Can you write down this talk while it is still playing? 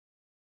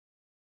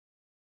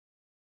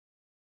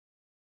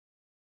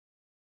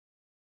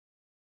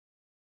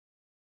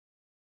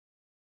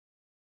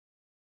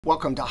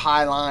Welcome to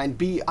Highline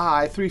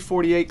BI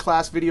 348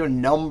 class video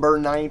number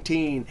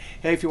 19.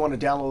 Hey, if you want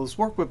to download this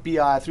work with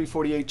BI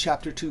 348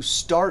 Chapter 2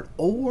 Start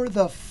or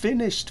the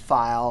finished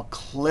file,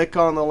 click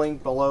on the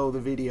link below the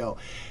video.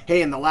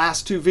 Hey, in the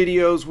last two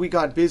videos, we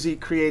got busy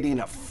creating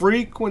a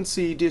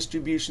frequency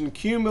distribution,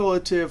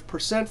 cumulative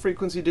percent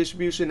frequency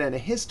distribution, and a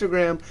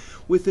histogram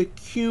with a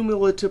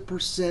cumulative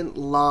percent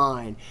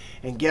line.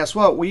 And guess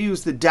what? We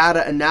used the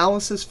data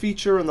analysis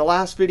feature in the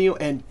last video,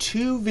 and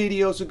 2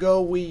 videos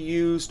ago, we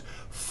used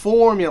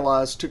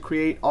formulas to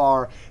create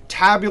our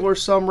tabular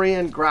summary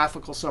and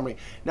graphical summary.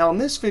 Now in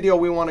this video,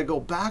 we want to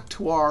go back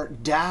to our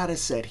data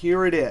set.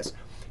 Here it is.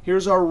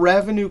 Here's our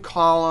revenue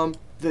column,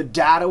 the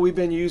data we've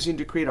been using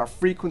to create our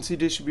frequency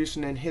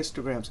distribution and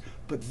histograms.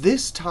 But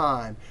this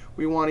time,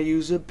 we want to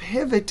use a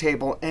pivot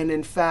table. And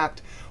in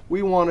fact,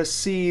 we want to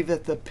see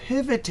that the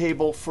pivot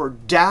table for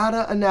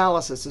data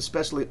analysis,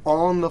 especially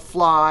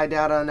on-the-fly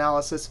data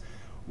analysis,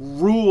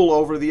 rule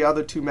over the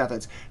other 2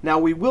 methods. Now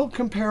we will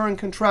compare and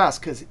contrast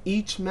because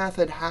each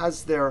method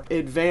has their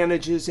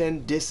advantages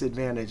and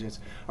disadvantages.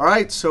 All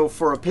right, so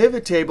for a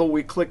pivot table,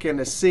 we click in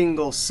a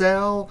single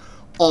cell,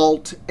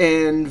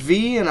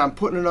 Alt-N-V, and I'm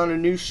putting it on a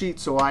new sheet,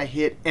 so I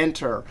hit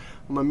Enter.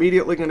 I'm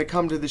immediately going to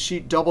come to the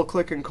sheet,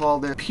 double-click, and call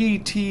this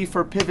PT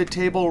for Pivot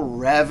Table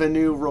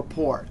Revenue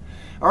Report.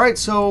 All right,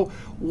 so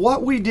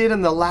what we did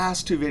in the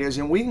last 2 videos,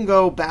 and we can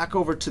go back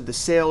over to the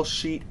sales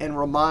sheet and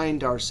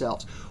remind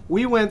ourselves.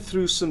 We went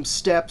through some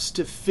steps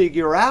to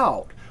figure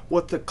out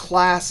what the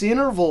class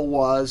interval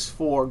was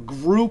for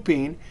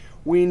grouping.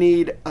 We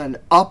need an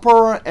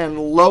upper and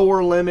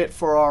lower limit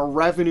for our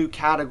revenue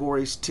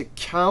categories to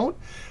count.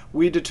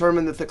 We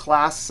determined that the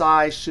class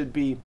size should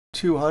be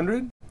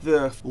 200.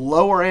 The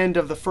lower end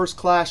of the first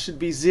class should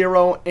be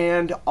 0,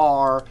 and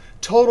our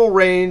total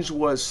range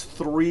was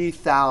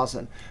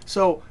 3,000.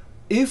 So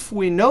if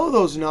we know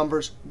those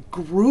numbers,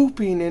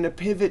 grouping in a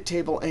pivot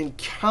table and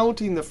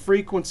counting the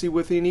frequency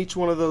within each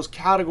one of those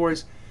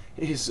categories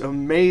is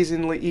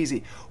amazingly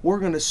easy. We're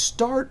going to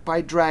start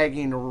by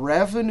dragging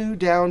revenue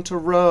down to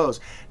rows.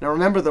 Now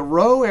remember, the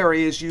row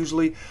area is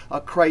usually a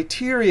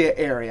criteria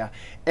area,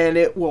 and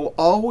it will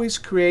always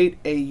create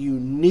a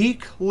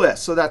unique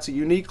list. So that's a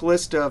unique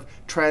list of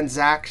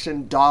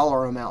transaction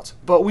dollar amounts.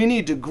 But we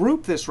need to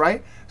group this,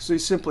 right? So you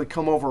simply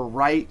come over,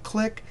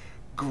 right-click,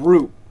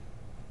 Group.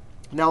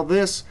 Now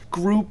this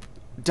group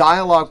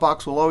dialog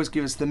box will always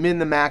give us the min,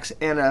 the max,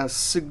 and a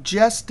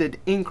suggested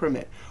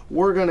increment.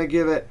 We're going to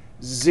give it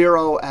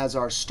 0 as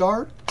our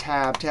start,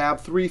 tab,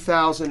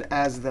 3,000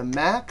 as the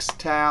max,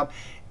 tab,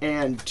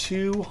 and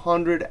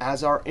 200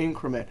 as our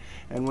increment.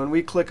 And when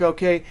we click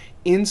OK,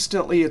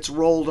 instantly it's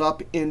rolled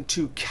up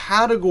into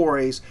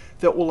categories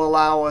that will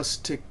allow us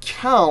to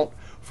count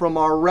from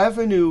our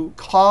revenue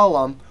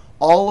column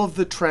all of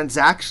the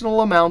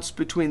transactional amounts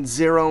between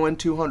 0 and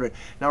 200.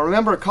 Now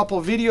remember, a couple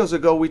of videos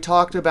ago, we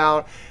talked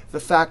about the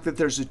fact that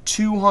there's a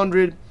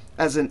 200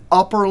 as an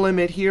upper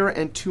limit here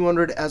and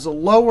 200 as a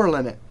lower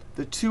limit.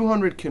 The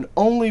 200 can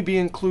only be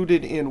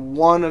included in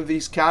one of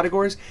these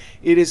categories.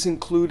 It is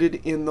included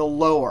in the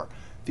lower.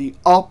 The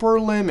upper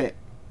limit,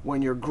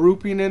 when you're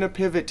grouping in a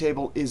pivot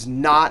table, is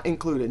not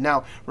included.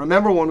 Now,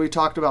 remember when we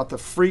talked about the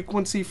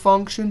frequency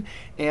function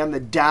and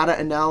the data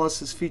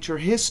analysis feature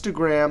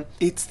histogram,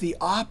 it's the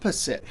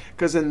opposite.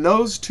 Because in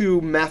those 2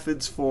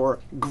 methods for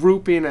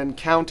grouping and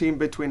counting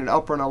between an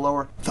upper and a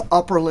lower, the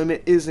upper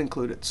limit is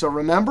included. So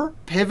remember,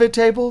 pivot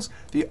tables,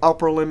 the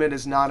upper limit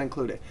is not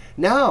included.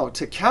 Now,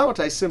 to count,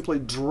 I simply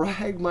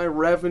drag my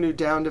revenue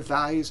down to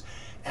values,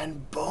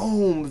 and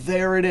boom,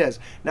 there it is.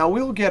 Now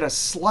we'll get a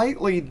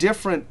slightly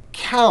different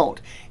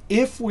count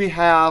if we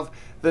have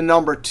the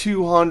number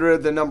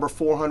 200, the number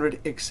 400,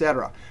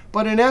 etc.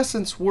 But in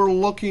essence, we're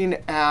looking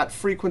at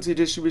frequency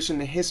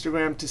distribution and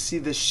histogram to see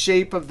the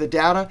shape of the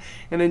data.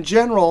 And in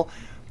general,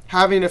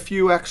 having a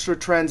few extra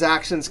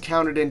transactions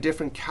counted in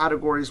different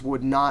categories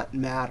would not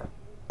matter.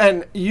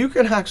 And you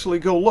can actually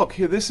go look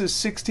here. This is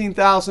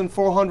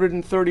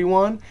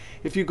 16,431.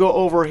 If you go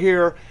over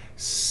here,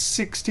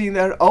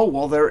 16, oh,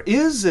 well, there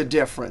is a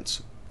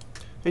difference.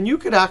 And you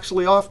could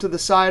actually, off to the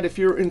side, if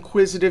you're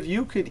inquisitive,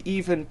 you could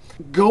even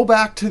go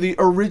back to the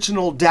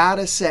original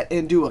data set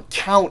and do a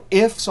count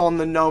ifs on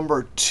the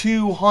number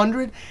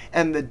 200.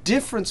 And the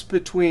difference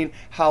between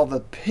how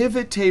the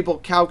pivot table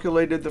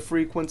calculated the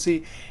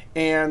frequency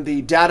and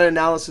the data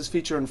analysis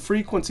feature and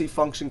frequency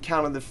function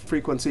counted the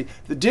frequency,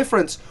 the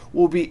difference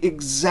will be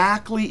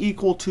exactly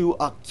equal to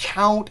a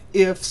count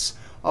ifs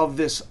of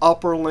this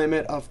upper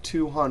limit of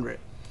 200.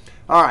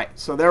 All right,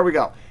 so there we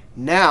go.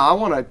 Now I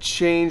want to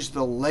change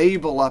the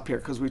label up here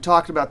because we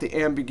talked about the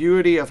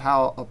ambiguity of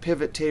how a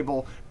pivot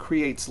table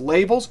creates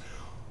labels.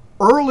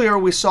 Earlier,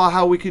 we saw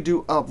how we could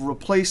do a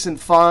replace and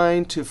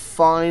find to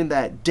find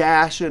that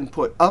dash and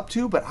put up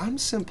to, but I'm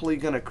simply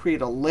going to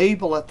create a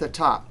label at the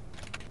top.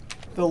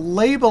 The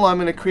label I'm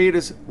going to create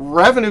is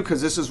revenue,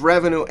 because this is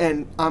revenue,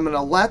 and I'm going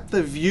to let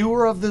the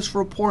viewer of this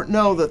report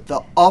know that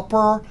the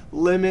upper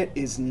limit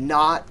is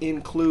not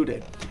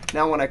included.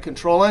 Now when I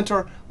Control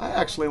Enter, I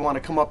actually want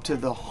to come up to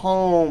the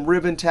Home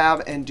ribbon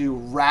tab and do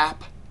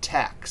Wrap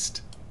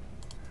Text.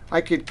 I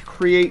could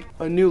create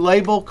a new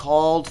label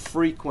called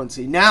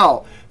frequency.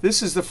 Now,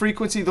 this is the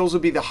frequency. Those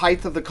would be the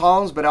height of the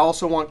columns, but I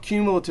also want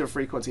cumulative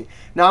frequency.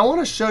 Now, I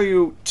want to show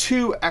you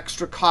 2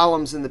 extra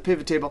columns in the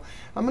pivot table.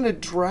 I'm going to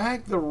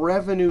drag the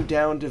revenue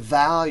down to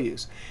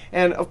values.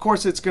 And of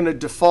course, it's going to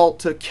default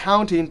to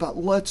counting, but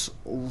let's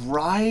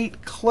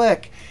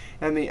right-click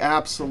and the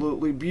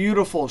absolutely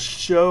beautiful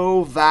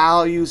show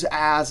values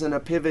as in a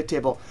pivot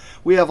table.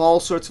 We have all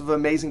sorts of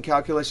amazing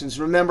calculations.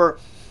 Remember,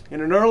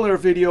 in an earlier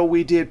video,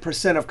 we did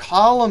percent of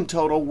column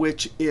total,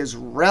 which is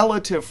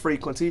relative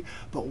frequency.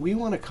 But we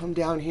want to come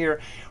down here.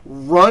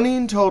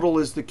 Running total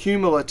is the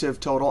cumulative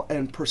total,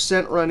 and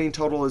percent running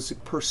total is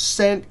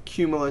percent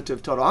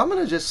cumulative total. I'm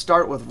going to just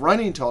start with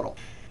running total.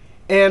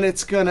 And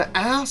it's going to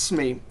ask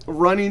me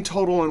running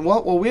total and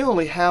what? Well, we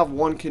only have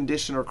one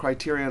condition or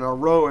criteria in our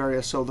row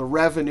area, so the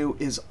revenue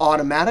is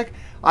automatic.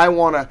 I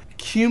want to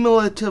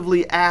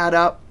cumulatively add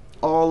up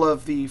all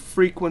of the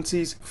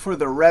frequencies for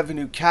the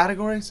revenue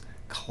categories.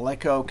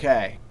 Click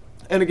OK.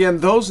 And again,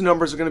 those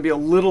numbers are going to be a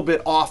little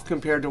bit off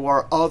compared to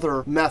our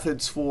other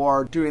methods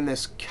for doing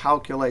this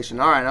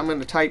calculation. All right, I'm going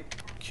to type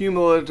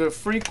cumulative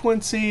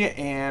frequency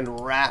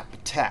and wrap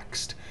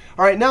text.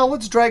 All right, now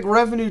let's drag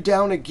revenue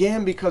down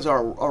again because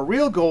our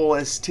real goal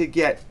is to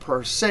get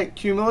percent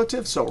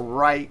cumulative. So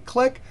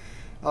right-click.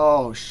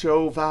 Oh,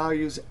 show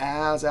values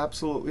as,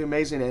 absolutely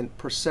amazing, and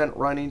percent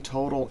running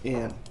total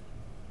in.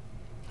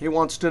 He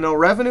wants to know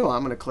revenue.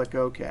 I'm going to click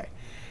OK.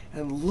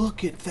 And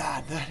look at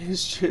that. That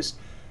is just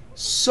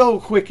so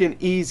quick and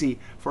easy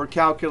for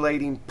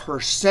calculating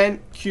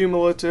percent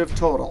cumulative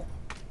total.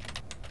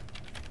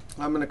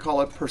 I'm going to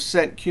call it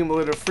percent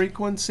cumulative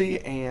frequency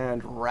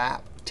and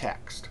wrap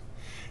text.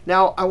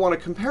 Now, I want to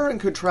compare and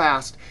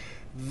contrast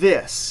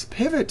this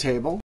pivot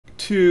table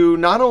to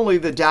not only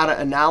the data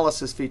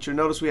analysis feature.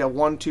 Notice we have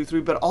 1, 2,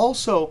 3, but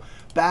also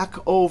back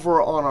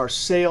over on our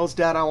sales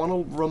data. I want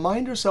to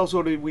remind ourselves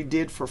what we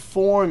did for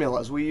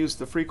formulas. We used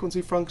the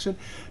frequency function.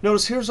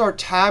 Notice here's our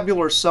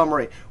tabular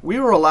summary. We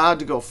were allowed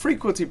to go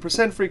frequency,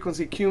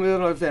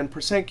 cumulative, and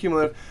percent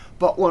cumulative.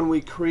 But when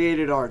we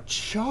created our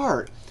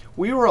chart,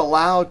 we were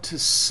allowed to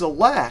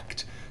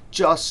select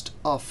just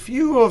a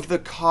few of the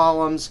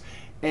columns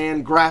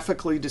and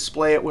graphically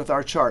display it with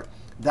our chart.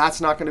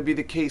 That's not going to be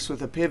the case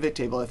with a pivot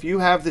table. If you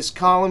have this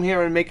column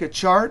here and make a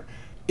chart,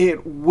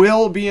 it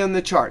will be in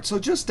the chart. So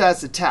just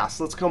as a test,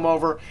 let's come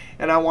over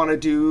and I want to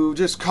do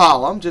just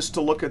column, just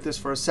to look at this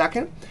for a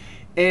second.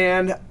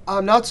 And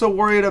I'm not so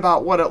worried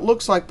about what it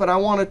looks like, but I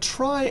want to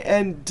try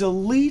and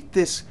delete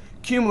this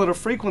cumulative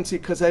frequency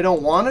because I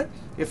don't want it.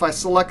 If I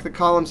select the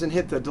columns and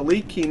hit the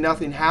delete key,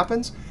 nothing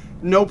happens.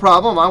 No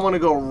problem. I want to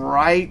go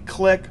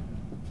right-click,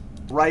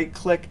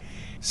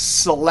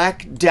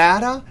 select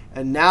data,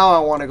 and now I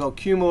want to go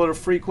cumulative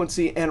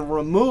frequency and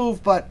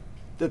remove, but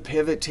the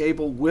pivot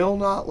table will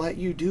not let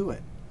you do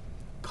it.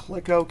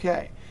 Click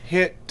OK.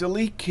 Hit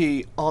delete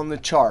key on the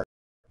chart.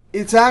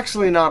 It's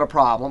actually not a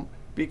problem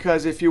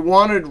because if you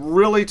wanted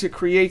really to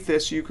create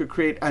this, you could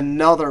create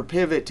another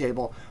pivot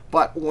table.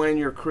 But when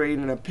you're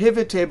creating a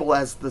pivot table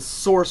as the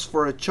source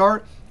for a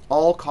chart,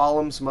 all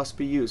columns must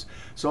be used.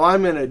 So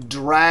I'm going to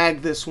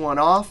drag this one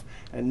off,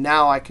 and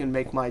now I can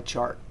make my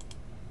chart.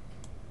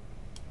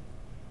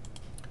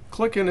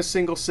 Click in a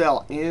single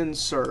cell,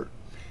 insert.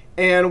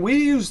 And we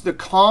used the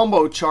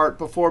combo chart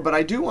before, but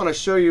I do want to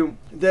show you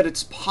that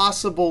it's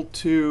possible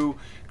to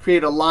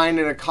create a line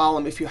and a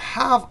column if you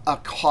have a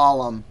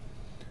column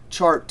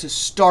chart to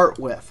start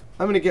with.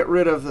 I'm going to get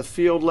rid of the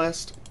field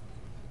list.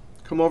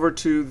 Come over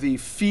to the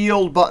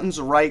field buttons,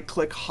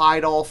 right-click,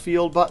 hide all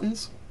field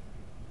buttons.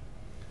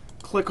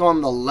 Click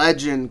on the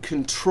legend,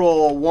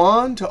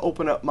 Control-1 to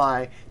open up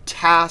my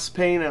task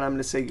pane, and I'm going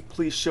to say,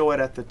 please show it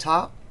at the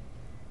top.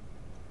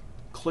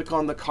 Click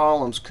on the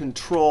columns,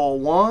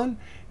 Control-1,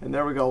 and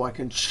there we go. I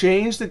can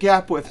change the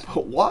gap width,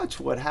 but watch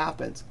what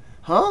happens.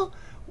 Huh?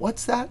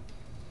 What's that?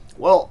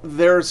 Well,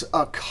 there's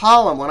a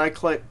column. When I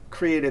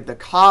created the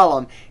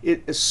column,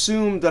 it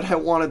assumed that I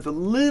wanted the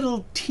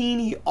little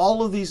teeny,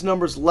 all of these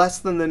numbers less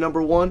than the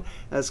number 1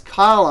 as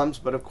columns.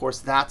 But of course,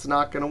 that's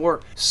not going to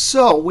work.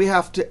 So we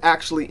have to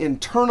actually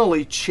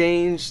internally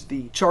change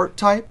the chart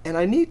type. And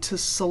I need to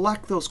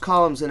select those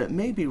columns. And it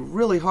may be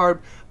really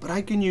hard, but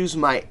I can use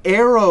my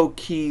arrow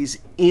keys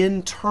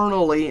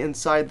internally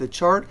inside the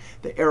chart.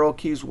 The arrow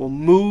keys will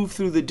move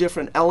through the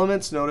different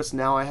elements. Notice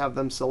now I have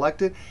them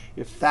selected.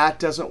 If that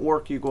doesn't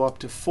work, you go up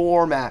to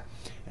Format.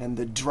 And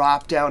the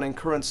drop down in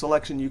current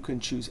selection, you can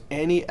choose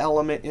any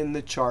element in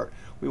the chart.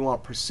 We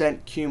want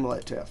percent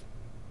cumulative.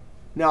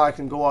 Now I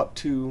can go up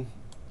to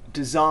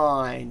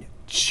Design,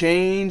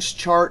 Change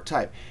Chart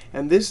Type.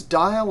 And this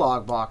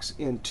dialog box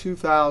in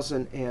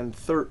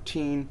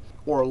 2013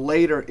 or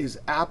later is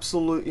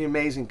absolutely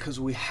amazing because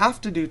we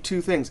have to do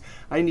 2 things.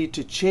 I need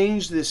to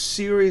change this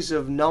series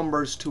of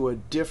numbers to a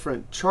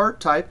different chart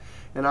type.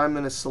 And I'm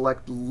going to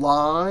select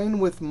Line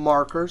with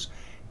markers.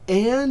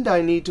 and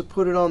I need to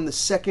put it on the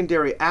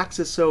secondary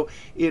axis so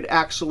it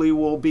actually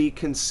will be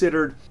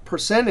considered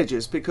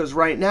percentages. Because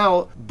right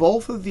now,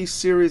 both of these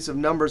series of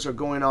numbers are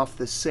going off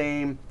the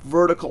same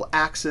vertical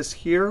axis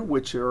here,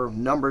 which are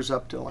numbers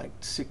up to like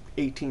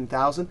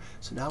 18,000.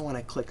 So now when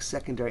I click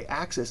secondary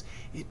axis,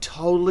 it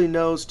totally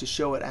knows to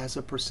show it as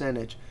a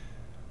percentage.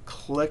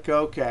 Click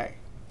OK.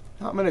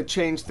 Now I'm going to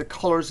change the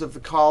colors of the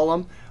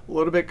column a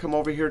little bit. Come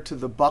over here to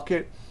the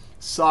bucket.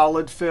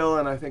 Solid fill,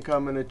 and I think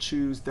I'm going to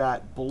choose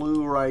that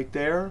blue right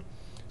there.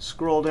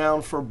 Scroll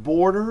down for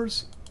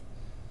borders.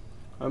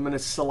 I'm going to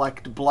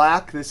select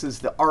black. This is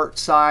the art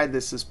side.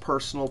 This is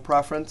personal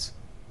preference.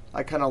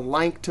 I kind of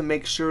like to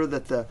make sure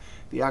that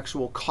the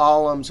actual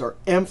columns are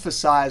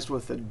emphasized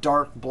with a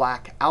dark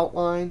black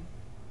outline.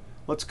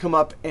 Let's come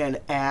up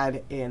and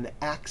add an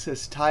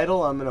axis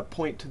title. I'm going to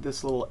point to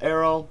this little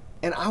arrow.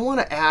 And I want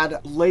to add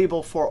a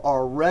label for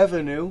our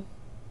revenue.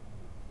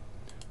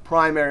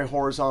 Primary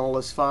horizontal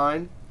is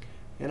fine.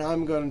 And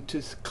I'm going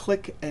to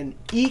click an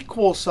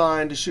equal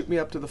sign to shoot me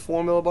up to the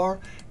formula bar.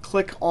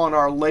 Click on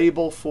our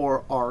label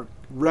for our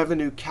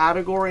revenue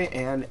category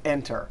and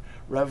enter.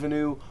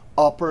 Revenue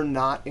upper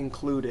not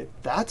included.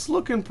 That's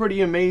looking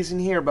pretty amazing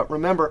here. But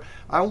remember,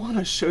 I want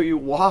to show you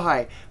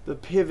why the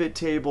pivot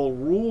table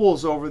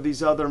rules over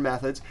these other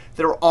methods.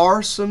 There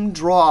are some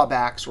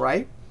drawbacks,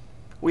 right?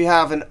 We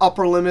have an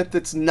upper limit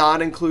that's not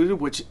included,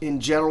 which in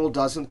general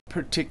doesn't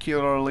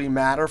particularly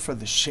matter for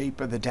the shape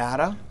of the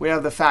data. We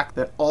have the fact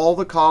that all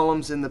the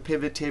columns in the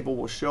pivot table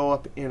will show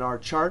up in our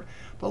chart.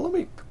 But let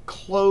me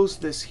close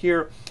this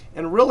here.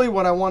 And really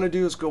what I want to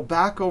do is go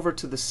back over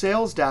to the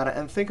sales data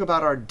and think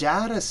about our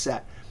data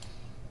set.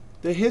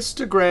 The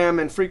histogram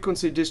and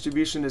frequency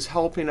distribution is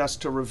helping us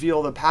to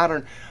reveal the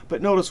pattern.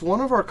 But notice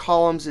one of our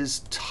columns is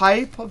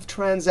type of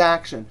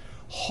transaction.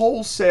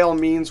 Wholesale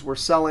means we're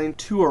selling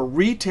to a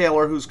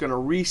retailer who's going to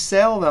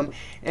resell them.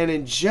 And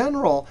in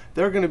general,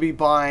 they're going to be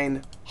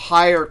buying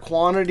higher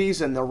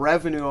quantities, and the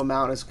revenue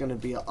amount is going to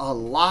be a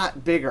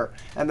lot bigger.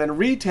 And then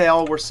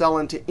retail, we're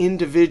selling to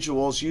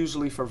individuals,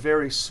 usually for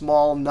very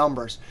small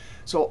numbers.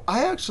 So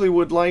I actually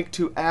would like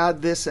to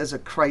add this as a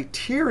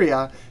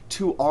criteria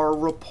to our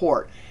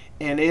report.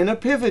 And in a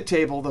pivot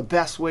table, the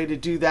best way to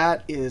do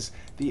that is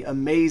the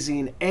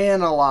amazing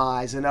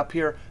Analyze, and up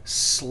here,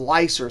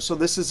 Slicer. So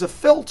this is a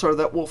filter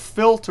that will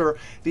filter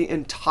the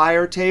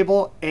entire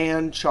table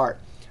and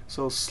chart.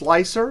 So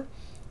Slicer,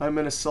 I'm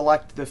going to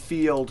select the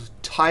field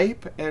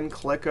Type and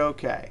click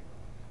OK.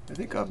 I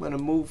think I'm going to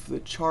move the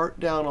chart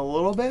down a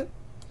little bit.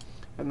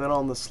 And then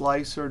on the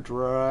Slicer,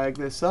 drag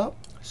this up,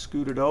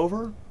 scoot it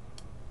over.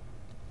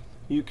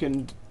 You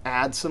can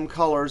add some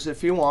colors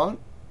if you want.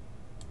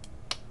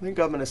 I think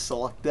I'm going to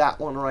select that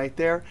one right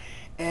there.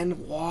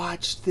 And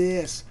watch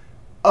this.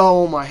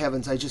 Oh, my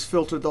heavens. I just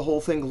filtered the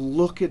whole thing.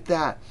 Look at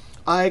that.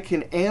 I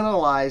can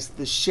analyze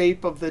the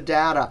shape of the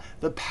data,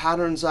 the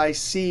patterns I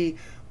see,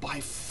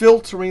 by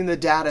filtering the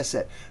data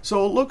set.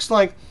 So it looks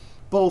like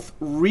both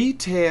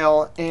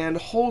retail and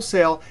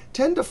wholesale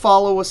tend to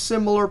follow a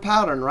similar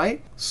pattern,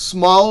 right?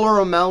 Smaller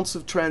amounts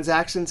of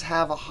transactions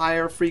have a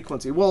higher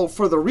frequency. Well,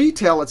 for the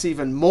retail, it's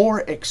even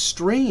more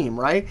extreme,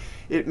 right?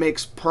 It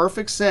makes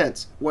perfect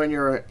sense. When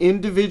you're an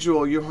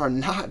individual, you are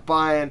not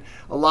buying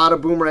a lot of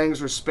boomerangs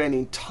or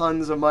spending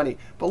tons of money.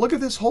 But look at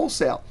this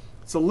wholesale.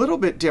 It's a little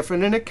bit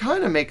different, and it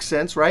kind of makes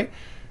sense, right?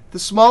 The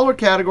smaller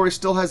category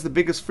still has the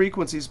biggest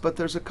frequencies, but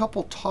there's a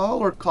couple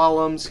taller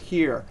columns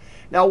here.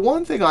 Now,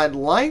 one thing I'd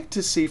like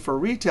to see for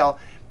retail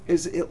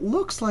is it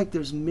looks like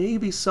there's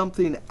maybe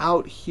something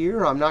out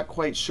here. I'm not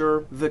quite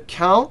sure the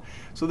count.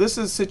 So this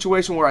is a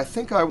situation where I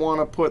think I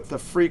want to put the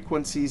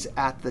frequencies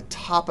at the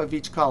top of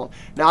each column.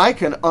 Now, I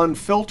can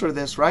unfilter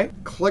this, right?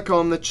 Click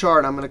on the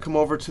chart. I'm going to come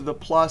over to the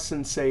plus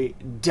and say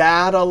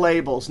Data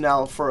Labels.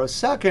 Now, for a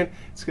second,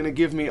 it's going to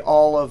give me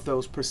all of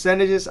those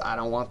percentages. I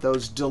don't want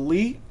those.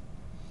 Delete.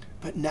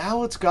 But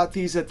now it's got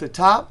these at the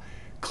top.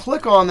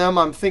 Click on them.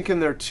 I'm thinking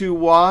they're too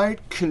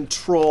wide.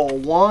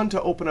 Control-1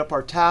 to open up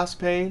our task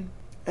pane.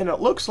 And it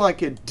looks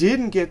like it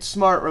didn't get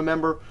smart.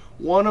 Remember,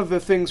 one of the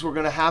things we're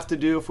going to have to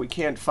do if we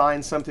can't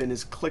find something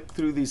is click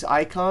through these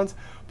icons.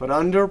 But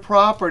under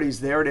Properties,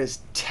 there it is,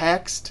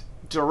 Text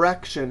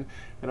Direction.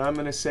 And I'm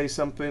going to say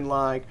something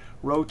like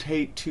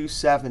Rotate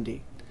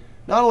 270.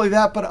 Not only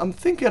that, but I'm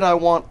thinking I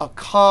want a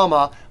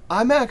comma.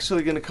 I'm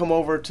actually going to come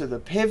over to the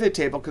pivot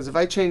table, because if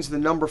I change the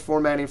number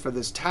formatting for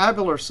this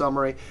tabular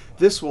summary,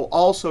 this will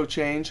also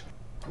change.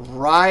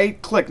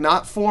 Right click,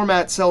 not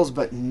format cells,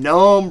 but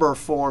number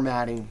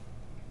formatting.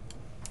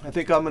 I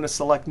think I'm going to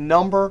select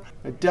number.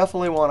 I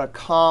definitely want a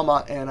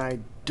comma, and I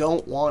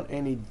don't want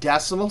any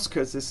decimals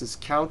because this is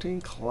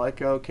counting.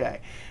 Click OK.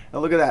 Now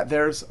look at that.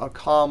 There's a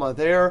comma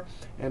there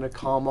and a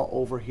comma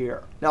over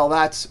here. Now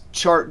that's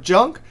chart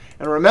junk.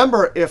 And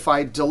remember, if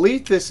I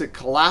delete this, it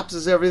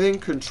collapses everything.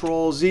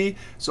 Control-Z.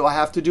 So I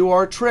have to do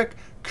our trick.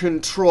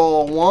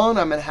 Control-1.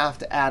 I'm going to have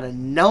to add a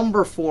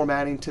number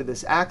formatting to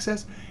this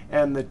axis.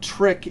 And the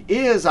trick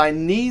is I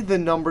need the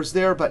numbers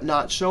there but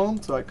not show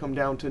them. So I come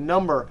down to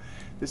number.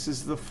 This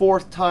is the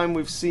 4th time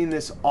we've seen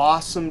this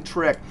awesome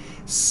trick.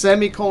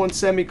 Semicolon,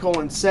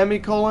 semicolon,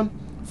 semicolon.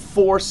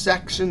 4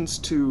 sections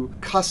to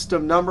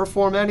custom number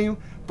formatting.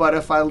 But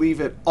if I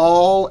leave it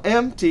all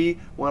empty,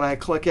 when I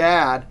click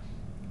Add,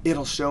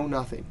 it'll show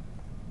nothing.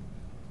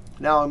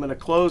 Now I'm going to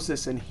close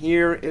this, and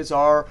here is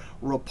our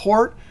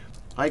report.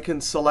 I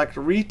can select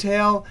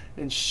retail,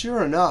 and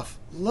sure enough,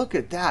 look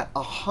at that.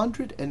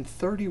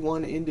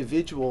 131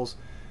 individuals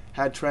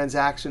had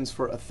transactions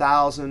for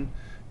 1,000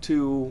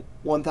 to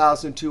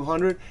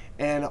 1,200,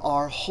 and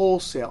our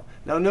wholesale.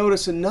 Now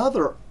notice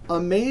another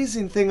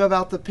amazing thing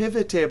about the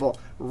pivot table.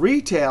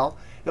 Retail,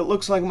 it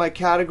looks like my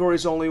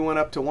categories only went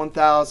up to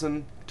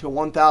 1,000 to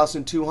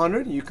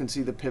 1,200. You can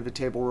see the pivot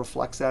table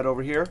reflects that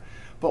over here.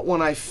 But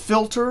when I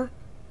filter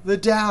the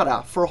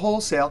data for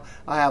wholesale,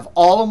 I have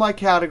all of my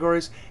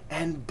categories,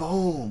 and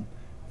boom.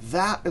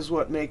 That is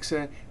what makes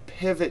a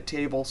pivot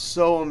table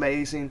so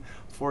amazing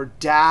for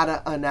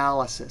data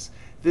analysis.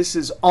 This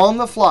is on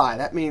the fly.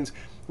 That means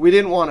we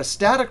didn't want a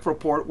static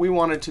report. We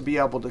wanted to be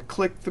able to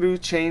click through,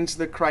 change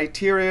the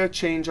criteria,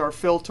 change our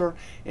filter,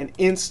 and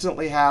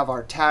instantly have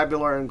our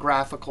tabular and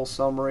graphical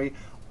summary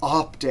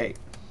update.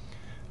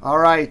 All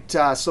right,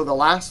 so the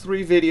last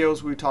 3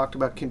 videos we talked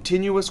about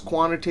continuous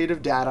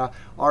quantitative data.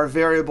 Our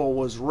variable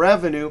was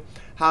revenue,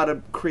 how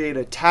to create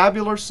a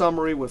tabular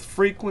summary with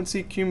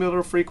frequency,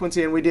 cumulative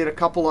frequency, and we did a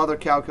couple other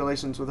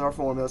calculations with our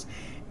formulas,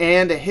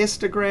 and a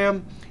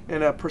histogram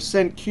and a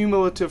 %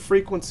 cumulative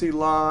frequency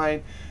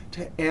line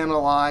to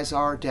analyze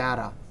our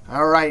data.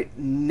 All right,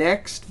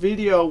 next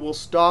video we'll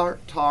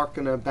start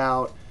talking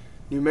about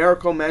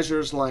numerical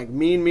measures like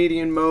mean,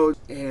 median, mode,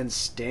 and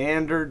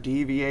standard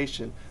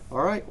deviation.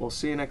 All right, we'll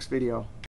see you next video.